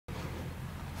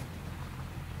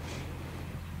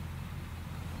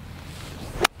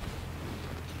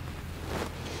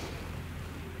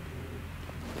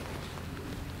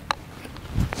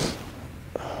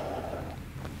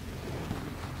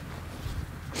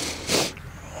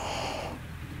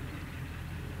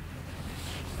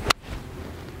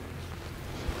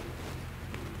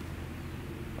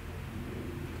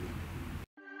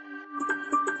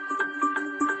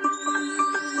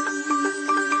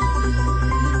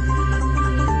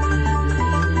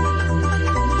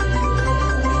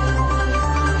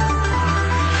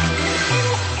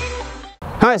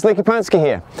Hi, Slicky Pansky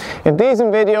hier. In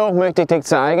diesem Video möchte ich dir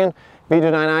zeigen, wie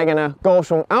du deinen eigenen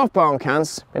Golfschwung aufbauen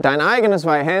kannst mit deinen eigenen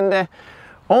zwei Händen,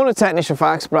 ohne technische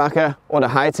Fachsprache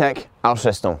oder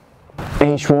Hightech-Ausrüstung.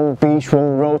 A-Schwung,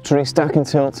 B-Schwung, Rotary, Stack and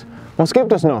Tilt. Was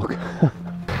gibt es noch?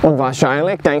 Und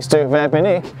wahrscheinlich denkst du, wer bin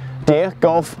ich, dir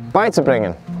Golf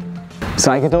beizubringen?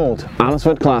 Sei geduld, alles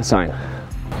wird klar sein.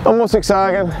 Und muss ich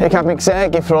sagen, ich habe mich sehr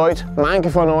gefreut, manche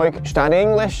von euch statt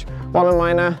Englisch wollen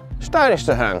meine Steirisch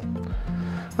zu hören.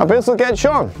 Ein bisschen geht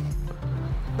schon.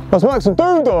 Was machst du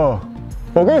da?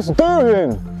 Wo gehst du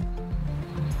hin?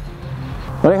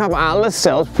 Und ich habe alles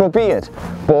selbst probiert.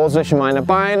 Ball zwischen meine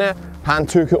Beine,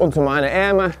 Handtücher unter meine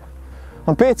Ärmel.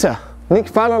 Und bitte, nicht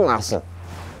fallen lassen.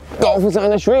 Golf ist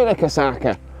eine schwierige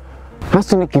Sache.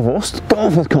 Hast du nicht gewusst?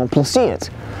 Golf ist kompliziert.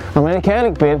 Und wenn ich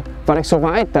ehrlich bin, war ich so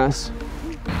weit, dass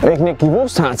ich nicht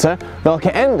gewusst hatte,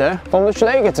 welche Ende von der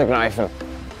Schläger zu greifen.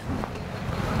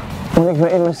 Und ich war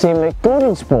immer ziemlich gut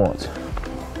im Sport.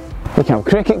 Ich habe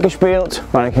Cricket gespielt,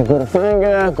 war ich ein guter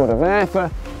Fänger, guter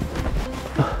Werfer.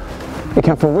 Ich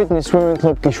habe für Whitney Swimming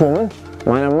Club geschwommen.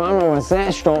 Meine Mama war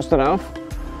sehr stolz darauf.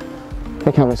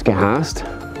 Ich habe es gehasst.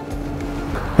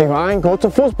 Ich war ein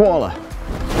guter Fußballer.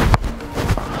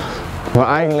 War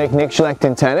eigentlich nicht schlecht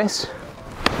in Tennis.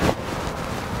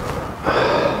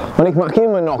 Und ich mache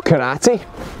immer noch Karate.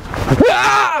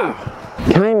 Ja!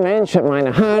 Kein Mensch hat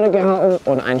meine Haare gehalten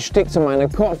oder einen Stick zu meinem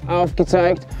Kopf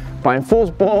aufgezeigt beim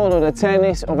Fußball oder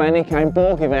Tennis oder wenn ich einen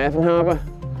Ball geworfen habe.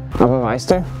 Aber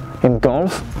weißt du, im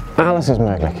Golf, alles ist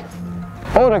möglich.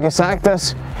 Oder gesagt,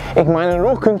 dass ich meinen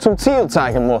Rücken zum Ziel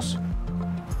zeigen muss.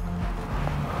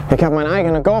 Ich habe meine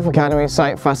eigene Golfacademy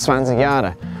seit fast 20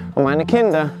 Jahren und meine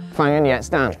Kinder fangen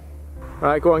jetzt an.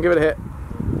 Alright, go on, give it a hit.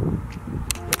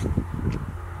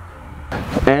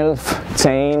 11,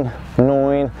 10,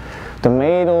 9. Die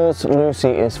Mädels, Lucy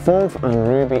ist 5 und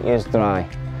Ruby ist 3.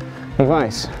 Ich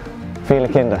weiß, viele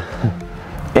Kinder.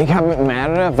 Ich habe mit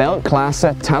mehreren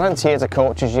Weltklasse talentierten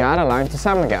Coaches jahrelang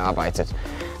zusammengearbeitet.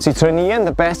 Sie trainieren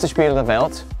die besten Spieler der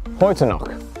Welt, heute noch.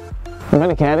 Und wenn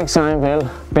ich ehrlich sein will,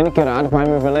 bin ich gerade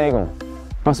beim Überlegen,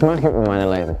 was mache ich mit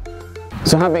meinem Leben?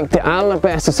 So habe ich die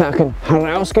allerbesten Sachen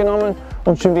herausgenommen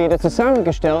und schon wieder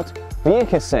zusammengestellt, wie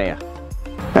ich es sehe.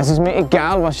 Es ist mir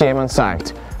egal, was jemand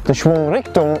sagt. Die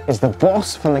Schwungrichtung ist der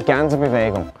Boss von der ganzen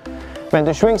Bewegung. Wenn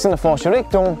du schwingst in die falsche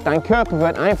Richtung, dein Körper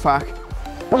wird einfach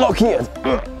blockiert.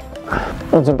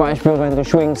 Und zum Beispiel, wenn du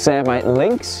schwingst sehr weit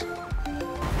links,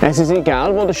 es ist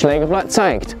egal, wo der Schlägerblatt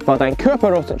zeigt, weil dein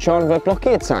Körperrotation wird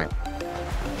blockiert sein.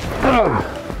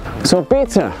 So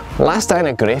bitte, lass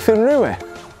deine Griffe in Ruhe.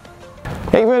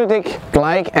 Ich würde dich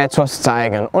gleich etwas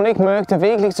zeigen und ich möchte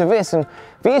wirklich zu wissen,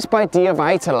 wie es bei dir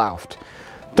weiterläuft.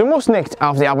 Du musst nicht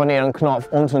auf den Abonnieren-Knopf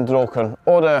unten drücken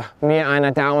oder mir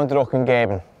einen Daumendrücken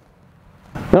geben.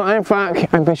 Nur einfach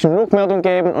ein bisschen Rückmeldung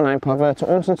geben und ein paar Wörter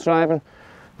unten schreiben.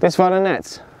 Das war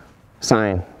nett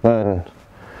sein würden.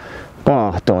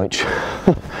 Boah, Deutsch.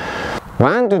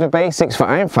 Wenn du die Basics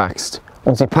vereinfachst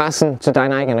und sie passen zu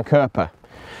deinem eigenen Körper.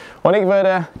 Und ich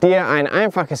würde dir ein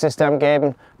einfaches System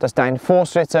geben, das deine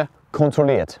Fortschritte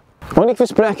kontrolliert. Und ich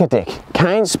verspreche dich,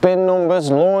 kein Spin-Numbers,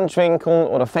 Launchwinkeln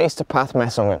oder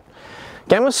Face-to-Path-Messungen.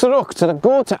 Gehen wir zurück zu den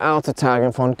guten alten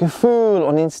Tagen von Gefühl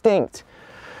und Instinkt.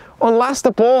 Und lass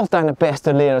den Ball deine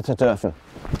beste Lehrer zu dürfen.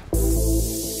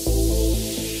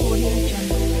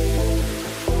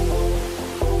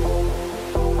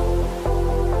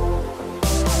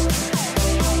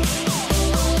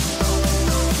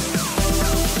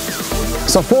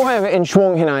 So, vorher wir in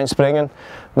Schwung hineinspringen,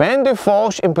 wenn du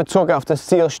falsch in Bezug auf das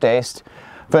Ziel stehst,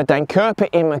 wird dein Körper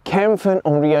immer kämpfen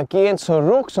und reagieren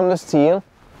zurück, um das Ziel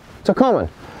zu kommen.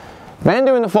 Wenn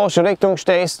du in der falschen Richtung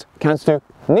stehst, kannst du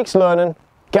nichts lernen,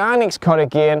 gar nichts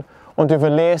korrigieren und du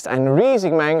verlierst eine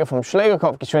riesige Menge von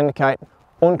Schlägerkopfgeschwindigkeit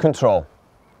und Kontrolle.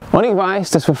 Und ich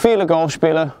weiß, dass für viele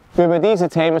Golfspieler über diese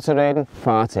Themen zu reden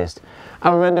Fahrt ist.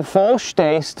 Aber wenn du falsch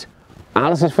stehst,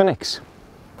 alles ist für nichts.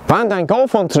 Wenn dein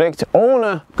Golfunterricht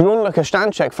ohne gründlichen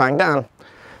Standcheck fängt an,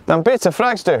 dann bitte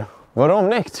fragst du, warum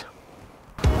nicht?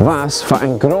 Was für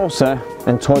eine große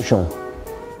Enttäuschung.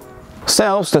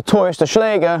 Selbst der teuerste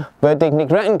Schläger wird dich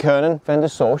nicht retten können, wenn du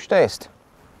so stehst.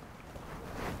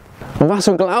 Und was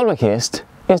unglaublich ist,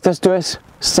 ist, dass du es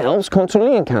selbst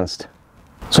kontrollieren kannst.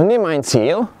 So nimm ein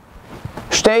Ziel,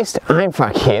 stehst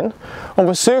einfach hin und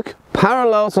versuch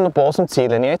parallel zu der Ball zum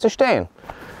Ziellinie zu stehen.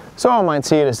 So, mein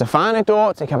Ziel ist der Fahne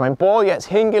dort. Ich habe meinen Ball jetzt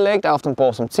hingelegt auf den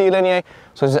Ball zum Ziellinie,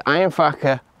 so ist es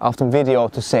einfacher auf dem Video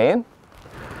zu sehen.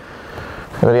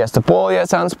 Ich werde jetzt den Ball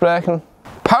jetzt ansprechen.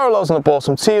 Parallel zu der Ball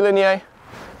zum Ziellinie.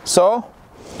 So.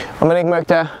 Und wenn ich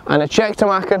möchte einen Check zu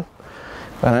machen,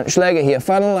 werde ich den Schläger hier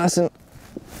fallen lassen.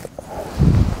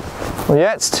 Und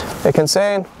jetzt, ihr könnt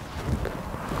sehen,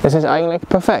 es ist eigentlich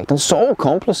perfekt. Und so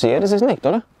kompliziert ist es nicht,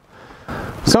 oder?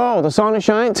 So, die Sonne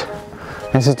scheint.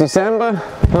 Es ist Dezember,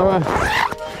 aber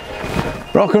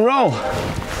Rock'n'Roll.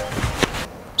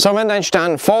 So, wenn dein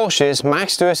Stand falsch ist,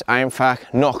 machst du es einfach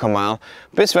noch einmal,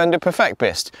 bis wenn du perfekt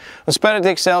bist. Und spare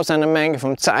dich selbst eine Menge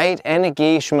von Zeit,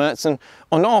 Energie, Schmerzen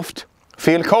und oft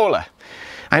viel Kohle.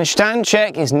 Ein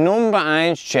Standcheck ist Nummer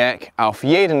 1 Check auf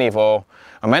jedem Niveau.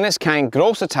 Und wenn es kein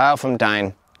großer Teil von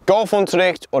deinem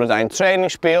Golfunterricht oder dein Training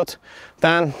spielt,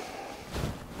 dann,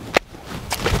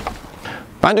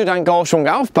 wenn du deinen Golfschwung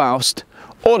aufbaust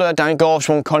oder deinen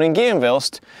Golfschwung korrigieren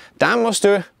willst, dann musst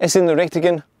du es in der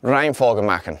richtigen Reihenfolge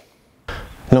machen.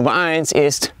 Nummer 1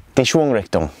 ist die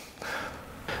Schwungrichtung.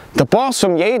 Der Boss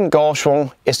von jedem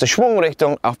Golfschwung ist die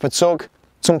Schwungrichtung auf Bezug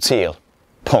zum Ziel.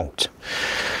 Punkt.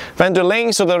 Wenn du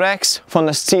links oder rechts von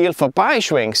das Ziel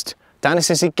vorbeischwingst, dann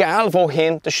ist es egal,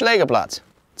 wohin das Schlägerblatt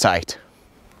zeigt.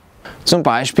 Zum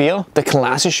Beispiel die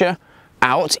klassische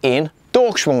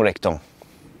Out-in-Durchschwungrichtung.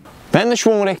 Wenn die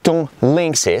Schwungrichtung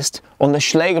links ist und das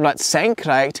Schlägerblatt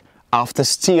senkrecht auf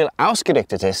das Ziel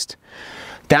ausgerichtet ist,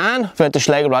 dann wird das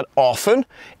Schlägerblatt offen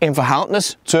im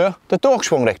Verhältnis zur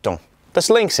Durchschwungrichtung, das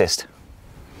links ist.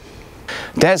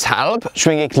 Deshalb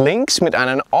schwinge ich links mit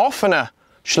einem offenen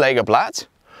Schlägerblatt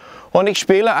und ich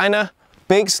spiele eine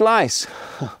Big Slice.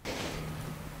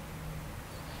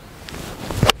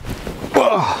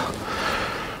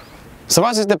 So,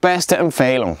 was ist die beste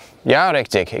Empfehlung? Ja,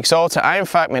 richtig. Ich sollte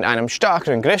einfach mit einem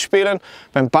stärkeren Griff spielen,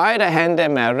 wenn beide Hände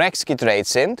mehr rechts gedreht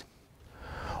sind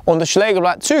und das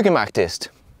Schlägerblatt zugemacht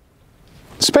ist.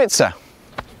 Spitze.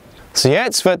 So,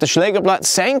 jetzt wird das Schlägerblatt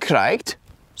senkrecht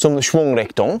zur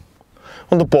Schwungrichtung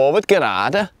und der Ball wird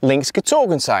gerade links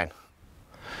gezogen sein.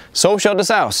 So schaut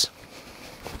es aus.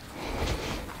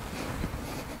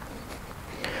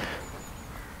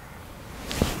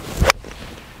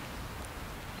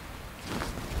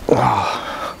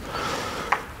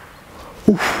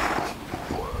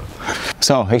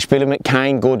 So, ich spiele mit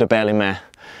kein guter Bälle mehr.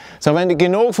 So, wenn du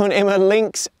genug von immer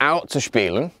links out zu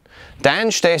spielen,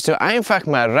 dann stehst du einfach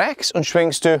mal rechts und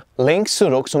schwingst du links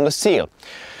zurück zum das Ziel.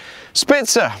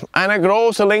 Spitze, ein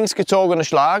großer links gezogener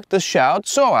Schlag, das schaut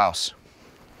so aus.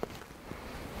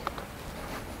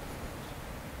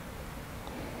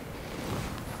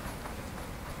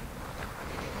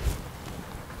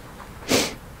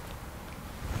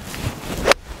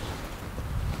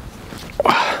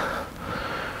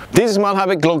 Dieses Mal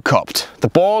habe ich Glück gehabt. Der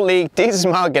Ball liegt dieses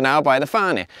Mal genau bei der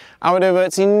Fahne. Aber du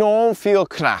wirst enorm viel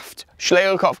Kraft,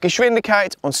 Schlägerkopf,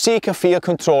 Geschwindigkeit und sicher viel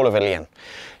Kontrolle verlieren.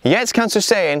 Jetzt kannst du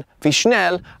sehen, wie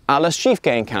schnell alles schief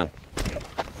gehen kann.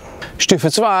 Stufe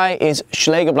 2 ist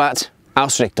Schlägerblatt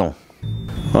Ausrichtung.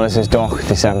 Und es ist doch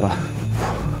Dezember.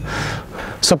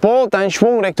 Sobald deine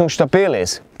Schwungrichtung stabil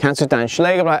ist, kannst du deine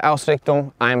Schlägerblatt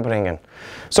Ausrichtung einbringen.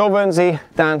 So würden sie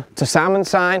dann zusammen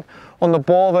sein und der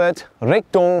Ball wird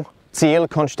Richtung Ziel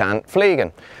konstant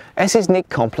fliegen. Es ist nicht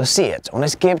kompliziert und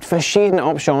es gibt verschiedene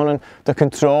Optionen, die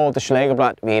Kontrolle des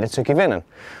Schlägerblatts wieder zu gewinnen.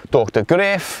 Durch den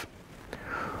Griff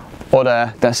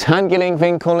oder das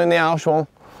Handgelenkwinkel in der Aufschwung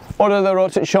oder der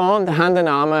Rotation der Hand und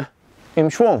Arme im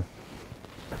Schwung.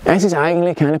 Es ist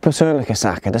eigentlich keine persönliche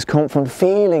Sache, das kommt von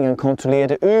Feeling und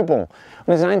kontrollierter Übung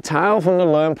und ist ein Teil von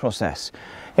dem Lernprozess.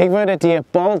 Ich würde dir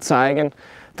bald zeigen,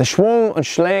 der Schwung und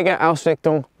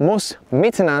Schlägerausrichtung muss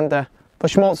miteinander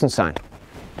verschmolzen sein.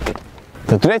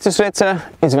 Der dritte Schritt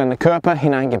ist, wenn der Körper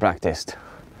hineingebracht ist.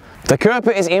 Der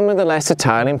Körper ist immer der letzte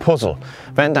Teil im Puzzle.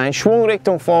 Wenn deine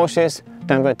Schwungrichtung falsch ist,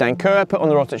 dann wird dein Körper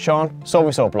und Rotation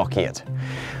sowieso blockiert.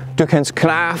 Du kannst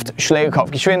Kraft,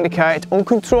 Schlägerkopfgeschwindigkeit und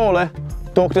Kontrolle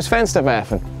durch das Fenster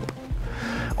werfen.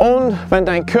 Und wenn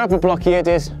dein Körper blockiert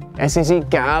ist, es ist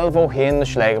egal, wohin das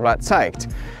Schlägerblatt zeigt.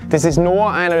 Das ist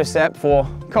nur ein Rezept für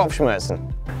Kopfschmerzen.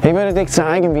 Ich werde dir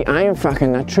zeigen, wie einfach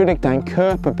und natürlich dein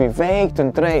Körper bewegt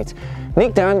und dreht.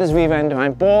 Nicht anders, wie wenn du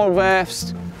einen Ball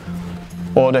werfst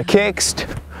oder kickst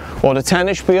oder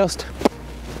Tennis spielst.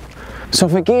 So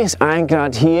vergiss 1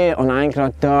 Grad hier und 1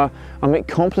 Grad da und mit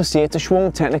komplizierten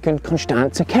Schwungtechniken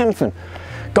konstant zu kämpfen.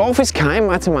 Golf ist keine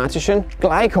mathematische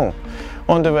Gleichung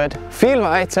und du wirst viel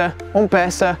weiter und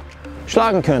besser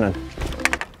schlagen können.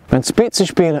 Wenn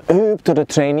Spitzenspieler übt oder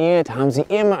trainiert, haben sie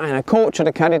immer einen Coach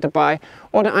oder Caddie dabei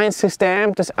oder ein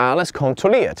System, das alles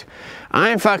kontrolliert.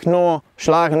 Einfach nur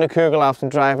schlagende Kugel auf den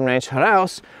Driving Range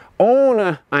heraus,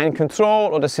 ohne ein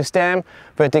Control oder System,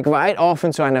 wird dich weit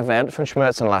offen zu einer Welt von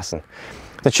Schmerzen lassen.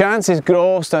 Die Chance ist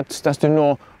groß, dass du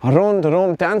nur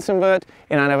rundherum tanzen wirst,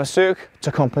 in einem Versuch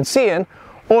zu kompensieren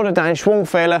oder deinen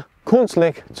Schwungfehler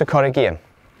künstlich zu korrigieren.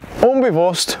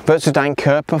 Unbewusst wirst du deinen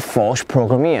Körper falsch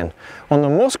programmieren und der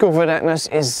Muskelverhältnis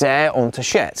ist sehr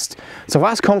unterschätzt. So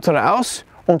was kommt raus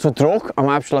unter Druck am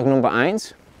Abschlag Nummer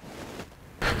 1?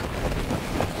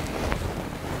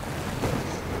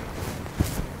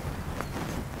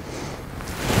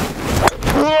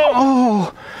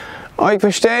 Oh, ich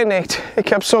verstehe nicht.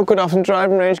 Ich habe so gut auf dem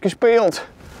Driving Range gespielt.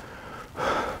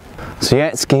 So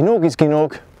jetzt, genug ist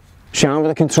genug. Schauen wir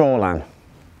die Kontrolle an.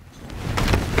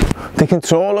 Die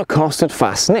Kontrolle kostet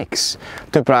fast nichts.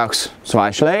 Du brauchst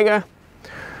 2 Schläger,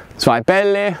 2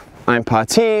 Bälle, ein paar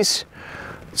Tees,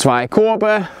 2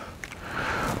 Kurve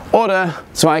oder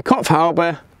 2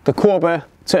 Kopfhaube, die Kurve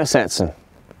zu ersetzen.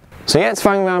 So jetzt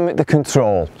fangen wir an mit der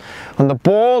Kontrolle. Und der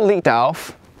Ball liegt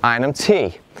auf einem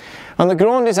Tee. Und der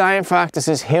Grund ist einfach, dass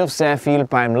es hilft sehr viel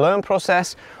beim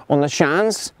Lernprozess und die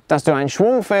Chance, dass du einen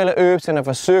Schwungfehler übst und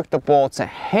versuchst, den Ball zu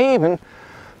heben,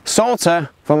 sollte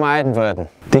vermeiden werden.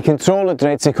 Die Kontrolle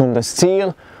dreht sich um das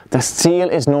Ziel. Das Ziel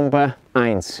ist Nummer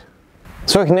 1.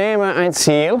 So, ich nehme ein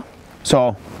Ziel,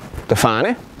 so die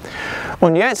Fahne,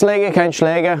 und jetzt lege ich einen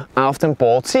Schläger auf den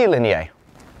Ball-Ziellinie.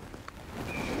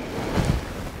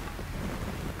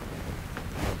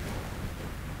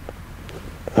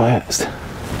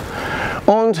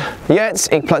 Und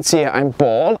jetzt ich platziere einen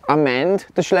Ball am Ende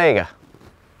des Schlägers.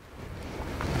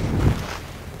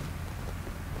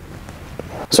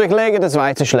 So, ich lege den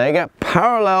zweiten Schläger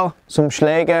parallel zum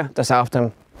Schläger, das auf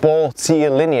dem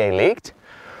Ball-Ziellinie liegt,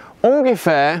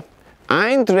 ungefähr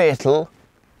 1/3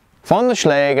 von der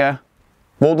Schläger,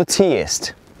 wo der Tee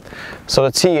ist. So,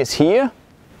 der Tee ist hier.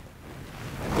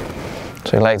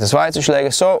 So, ich lege den zweiten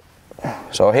Schläger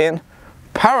so hin,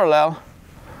 parallel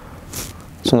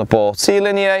zu der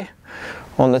Ball-Ziellinie,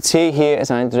 und der Tee hier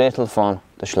ist 1/3 von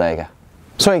der Schläger.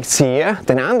 So, ich ziehe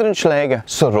den anderen Schläger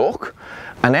zurück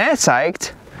und er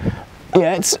zeigt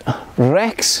jetzt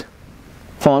rechts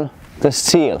von das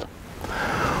Ziel.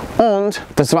 Und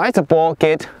der zweite Ball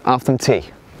geht auf den Tee.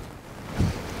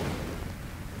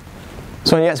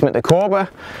 So, und jetzt mit der Kurve.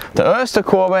 Der erste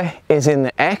Kurve ist in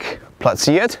der Ecke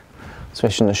platziert,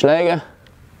 zwischen den Schläger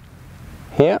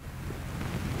hier.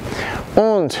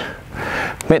 Und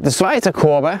mit der zweiten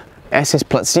Kurve, es ist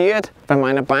platziert, wenn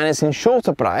meine Beine sind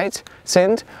schulterbreit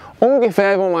sind,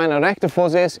 ungefähr wo mein rechter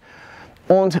Fuß ist,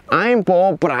 und ein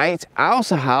Ball breit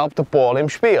außerhalb der Ball im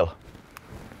Spiel.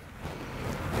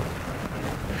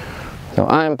 So,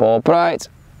 ein Ball breit,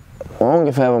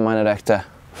 ungefähr wo mein rechter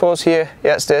Fuß hier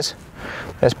jetzt ist.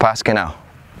 Das passt genau.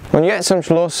 Und jetzt zum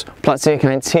Schluss platziere ich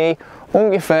ein Tee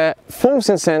ungefähr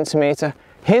 15 cm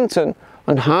hinten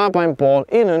und habe ein Ball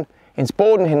innen ins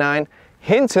Boden hinein,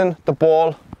 hinten der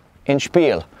Ball ins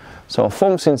Spiel. So,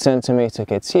 15 cm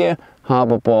geht es hier,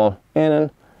 habe Ball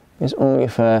innen, ist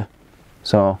ungefähr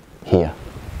so hier.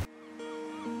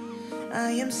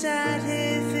 I am sat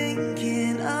here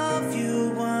thinking of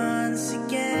you once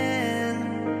again.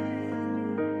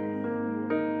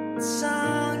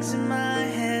 Songs in my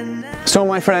head now. So,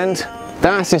 my friend,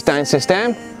 das ist dein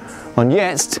System und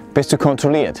jetzt bist du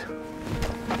kontrolliert.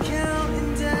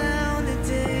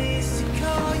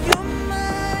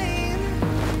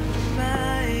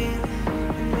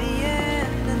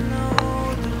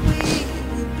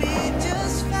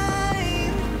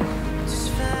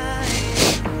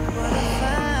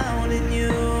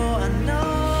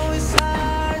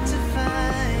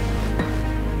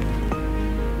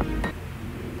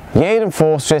 Jedem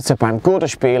Vorsitzer beim guten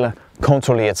Spieler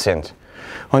kontrolliert sind.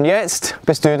 Und jetzt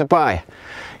bist du dabei.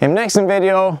 Im nächsten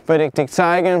Video werde ich dir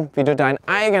zeigen, wie du deinen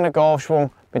eigenen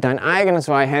Golfschwung mit deinen eigenen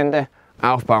 2 Händen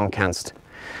aufbauen kannst.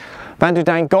 Wenn du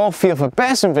dein Golf viel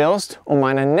verbessern willst und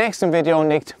meine nächsten Video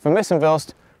nicht vermissen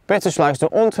willst, bitte schlägst du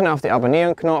unten auf den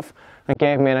Abonnieren-Knopf und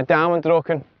gib mir einen Daumen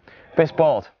drücken. Bis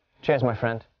bald. Cheers, my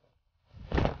friend.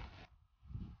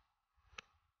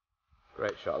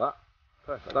 Great shot that.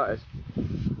 Perfect that is.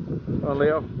 Come on,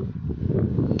 Leo.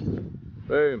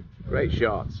 Boom. Great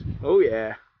shot. Oh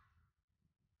yeah.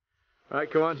 Right,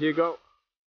 come on, here you go.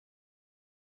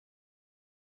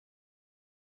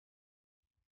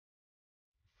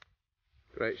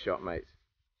 Great shot, mate.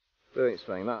 Brilliant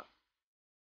swing that.